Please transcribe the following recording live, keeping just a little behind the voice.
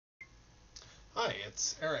Hi,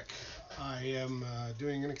 it's Eric. I am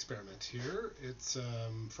doing an experiment here. It's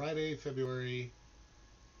Friday, February.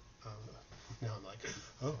 Uh, Now I'm like,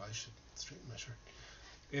 oh, I should straighten my shirt.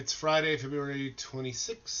 It's Friday, February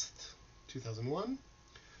 26th, 2001.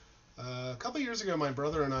 A couple years ago, my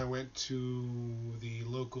brother and I went to the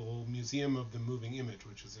local Museum of the Moving Image,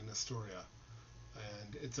 which is in Astoria.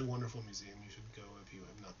 And it's a wonderful museum. You should go if you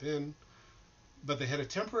have not been. But they had a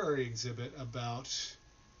temporary exhibit about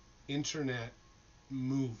internet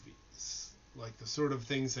movies, like the sort of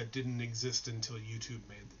things that didn't exist until YouTube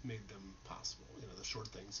made them possible. You know, the short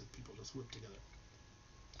things that people just whip together.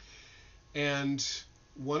 And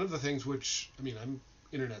one of the things, which I'm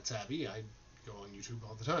internet savvy, I go on YouTube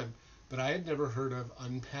all the time, but I had never heard of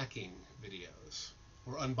unpacking videos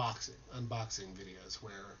or unboxing videos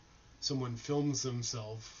where someone films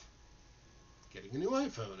themselves getting a new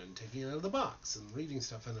iPhone and taking it out of the box and reading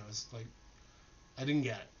stuff, and I was like, I didn't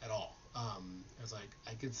get it at all. I was like,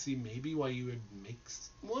 I could see maybe why you would make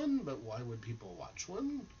one, but why would people watch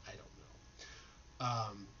one? I don't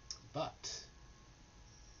know. But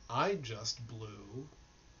I just blew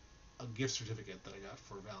a gift certificate that I got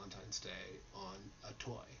for Valentine's Day on a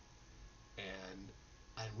toy. And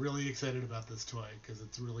I'm really excited about this toy because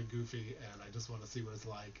it's really goofy and I just want to see what it's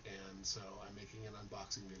like. And so I'm making an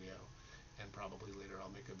unboxing video. And probably later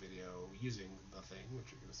I'll make a video using the thing,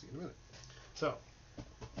 which you're going to see in a minute. So,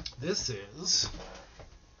 this is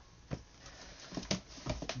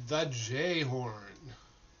the Jhorn.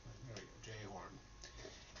 There we go, Jhorn.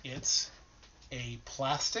 It's a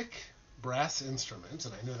plastic brass instrument,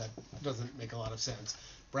 and I know that doesn't make a lot of sense.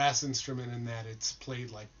 Brass instrument in that it's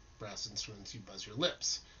played like brass instruments, you buzz your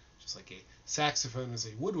lips. Just like a saxophone is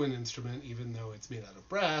a woodwind instrument, even though it's made out of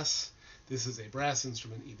brass. This is a brass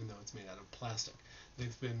instrument, even though it's made out of plastic.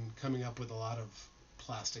 They've been coming up with a lot of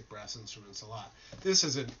plastic brass instruments a lot. This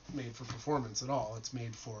isn't made for performance at all. It's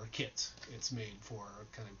made for kids. It's made for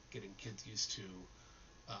kind of getting kids used to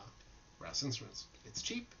brass instruments. It's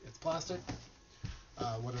cheap. It's plastic.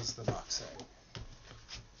 What does the box say?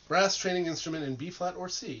 Brass training instrument in B flat or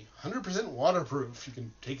C. 100% waterproof. You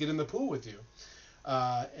can take it in the pool with you.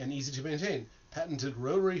 And easy to maintain. Patented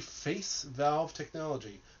rotary face valve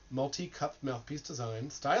technology. Multi-cup mouthpiece design.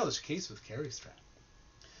 Stylish case with carry strap.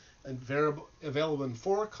 And available in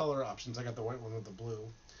 4 color options. I got the white one with the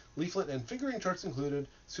blue. Leaflet and fingering charts included.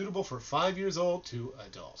 Suitable for 5 years old to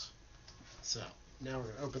adult. So, now we're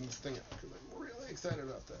going to open this thing up because I'm really excited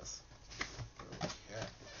about this. Okay.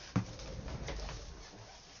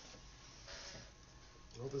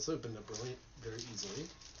 Well, this opened up very easily.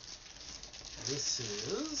 This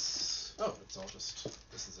is... Oh, it's all just...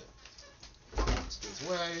 This is it. This goes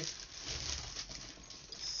away.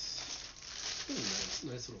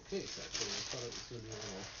 Nice little case, actually. I thought it was going to be a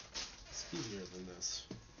little speedier than this.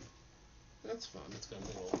 That's fun. It's got a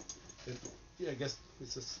little... I guess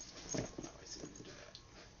it's just... Oh, I see you do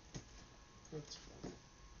that. That's fun.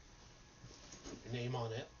 Your name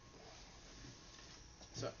on it.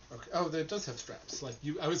 So, okay. Oh, it does have straps. Like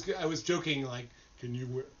I was joking. Like, can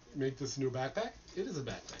you make this into a backpack? It is a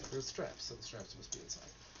backpack. There's straps, so the straps must be inside.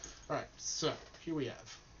 All right. So here we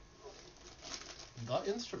have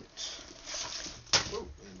the instrument. Oh,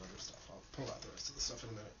 and other stuff. I'll pull out the rest of the stuff in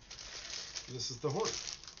a minute. This is the horn.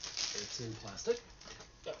 It's in plastic.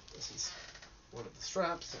 Oh, this is one of the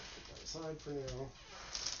straps. I'll put that aside for now.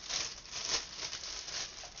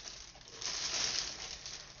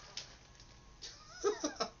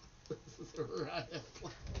 This is a riot.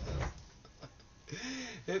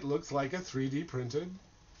 It looks like a 3D printed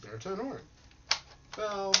baritone horn.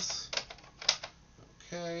 Valves.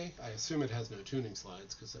 Okay. I assume it has no tuning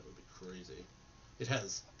slides because that would be crazy. It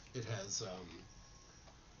has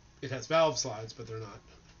valve slides, but they're not.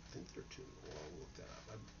 I think they're tunable. I'll look that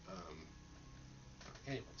up.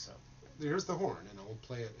 Anyway, so here's the horn, and I'll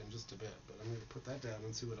play it in just a bit. But I'm going to put that down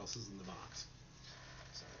and see what else is in the box.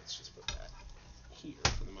 So let's just put that here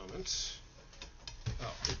for the moment.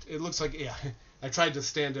 Oh, it looks like, yeah, I tried to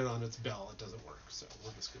stand it on its bell. It doesn't work, so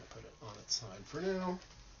we're just going to put it on its side for now.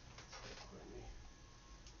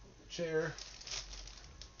 The chair.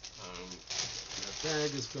 That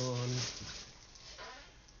bag is gone.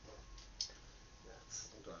 That's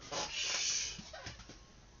garbage.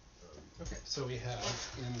 Okay, so we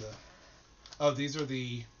have in the... Oh, these are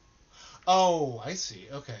the... Oh, I see.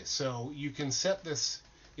 Okay, so you can set this...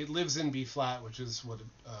 It lives in B flat, which is what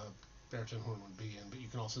a baritone horn would be in, but you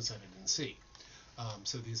can also set it in C.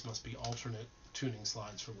 So these must be alternate tuning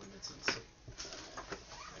slides for when it's in C.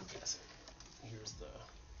 I'm guessing. Here's the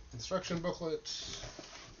instruction booklet.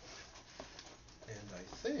 And I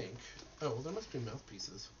think... Oh, well, there must be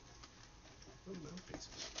mouthpieces. Oh, mouthpieces.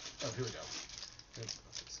 Oh, here we go.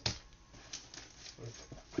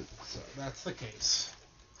 that's the case.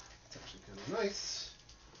 It's actually kind of nice.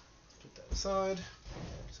 Put that aside.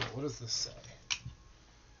 So what does this say?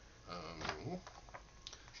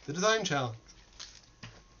 The design challenge.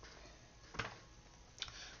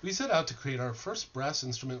 We set out to create our first brass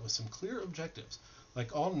instrument with some clear objectives.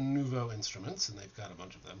 Like all nouveau instruments, and they've got a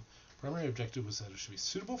bunch of them, primary objective was that it should be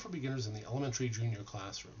suitable for beginners in the elementary junior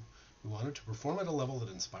classroom. We wanted to perform at a level that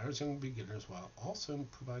inspires young beginners while also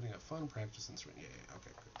providing a fun practice instrument. Yeah,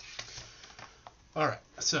 okay, good. Alright,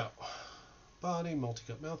 so body,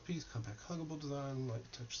 multi-cut mouthpiece, compact huggable design,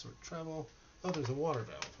 light touch sort travel. Oh, there's a water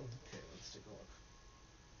valve. Okay, let's take a look.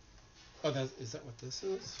 Oh, is that what this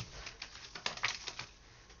is?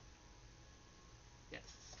 Yes.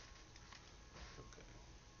 Okay.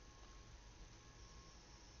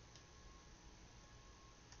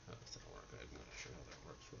 How does that work? I'm not sure how that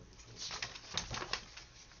works.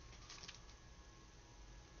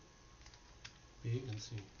 B and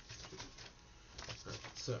C. Right,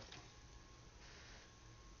 so.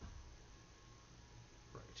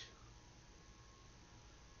 Right.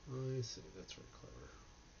 I see. That's very clever.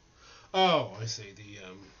 Oh, I see.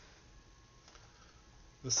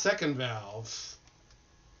 The second valve,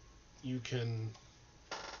 you can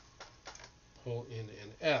pull in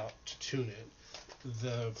and out to tune it.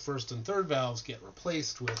 The first and third valves get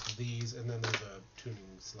replaced with these, and then there's a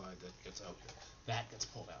tuning slide that gets out here. That gets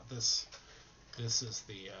pulled out. This is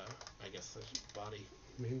the, I guess, the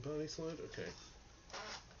main body slide. Okay.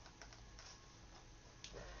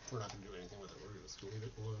 We're not going to do anything with it. We're just going to leave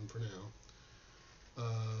it alone for now.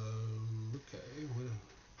 Okay.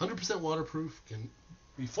 100% waterproof, can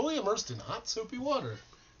be fully immersed in hot soapy water.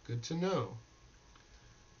 Good to know.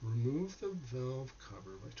 Remove the valve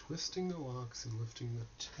cover by twisting the locks and lifting the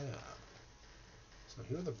tab. So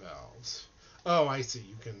here are the valves. Oh, I see.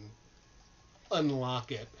 You can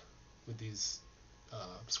unlock it with these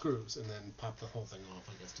screws and then pop the whole thing off,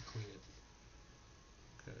 I guess, to clean it.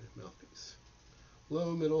 Okay, mouthpiece.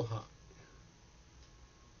 Low, middle, high.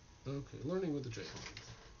 Okay, learning with the Jhorn.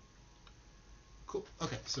 Cool.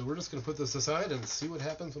 Okay, so we're just going to put this aside and see what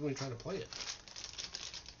happens when we try to play it.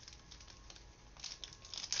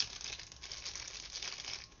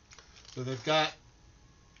 So they've got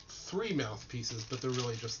 3 mouthpieces, but they're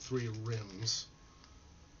really just 3 rims.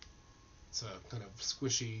 It's a kind of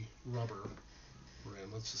squishy rubber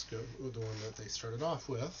rim. Let's just go with the one that they started off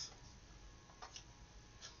with.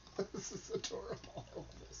 This is adorable. I love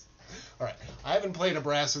this. All right, I haven't played a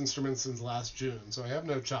brass instrument since last June, so I have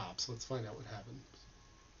no chops. Let's find out what happens.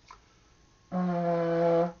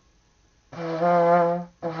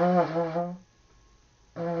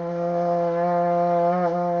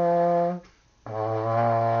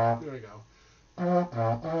 There we go.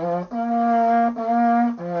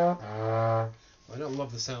 I don't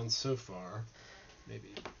love the sound so far.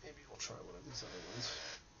 Maybe we'll try one of these other ones.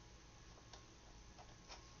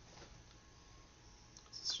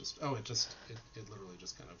 It's just it literally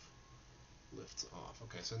just kind of lifts off.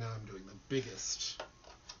 Okay, so now I'm doing the biggest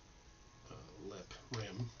lip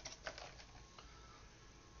rim.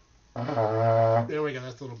 There we go.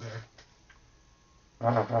 That's a little better.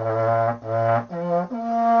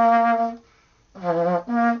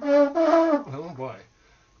 Oh boy.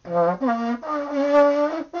 That's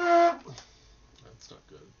not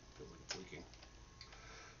good. Feels like it's leaking.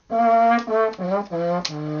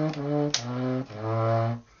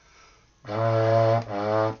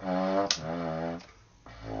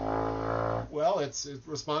 Well, it's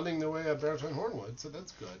responding the way a baritone horn would, so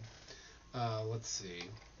that's good. Let's see.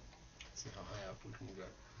 See how high up we can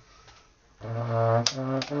get. Oh,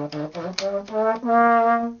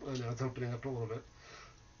 now it's opening up a little bit.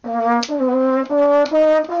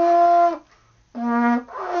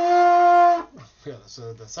 Yeah,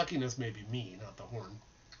 so the suckiness may be me, not the horn.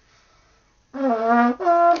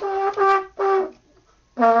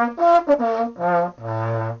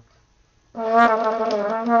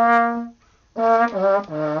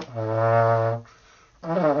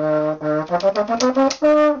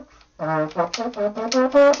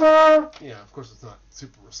 Yeah, of course it's not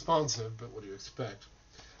super responsive, but what do you expect?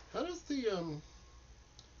 How does the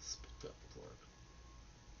spit valve work?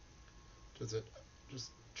 Does it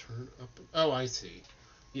just turn up? Oh, I see.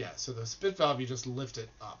 Yeah, so the spit valve, you just lift it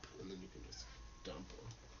up, and then you can just dump it.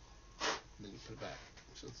 And then you put it back.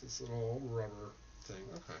 So it's this little rubber thing.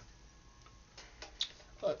 Okay.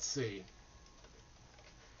 Let's see.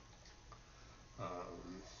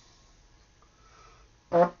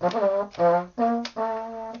 Nowhere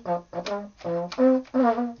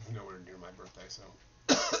near my birthday, so.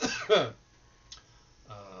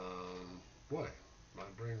 Boy, my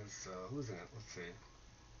brain is losing it. Let's see.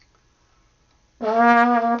 All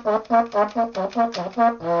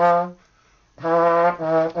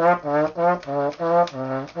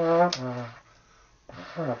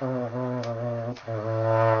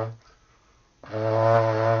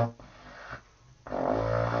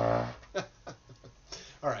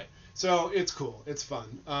right, so it's cool. It's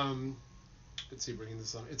fun. I could see bringing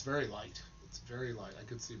this on. It's very light. It's very light. I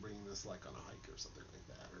could see bringing this like on a hike or something like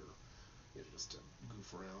that, or just to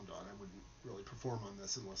goof around on. I wouldn't really perform on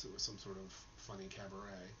this unless it was some sort of funny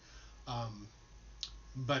cabaret. Um,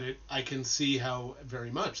 but I can see how very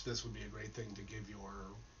much this would be a great thing to give your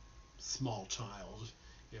small child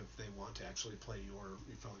if they want to actually play your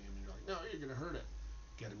euphonium. And you're like, no, you're going to hurt it.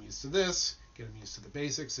 Get them used to this. Get them used to the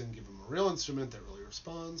basics, and give them a real instrument that really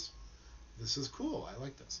responds. This is cool. I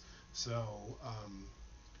like this. So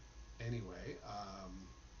anyway,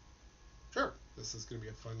 sure, this is going to be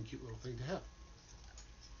a fun, cute little thing to have.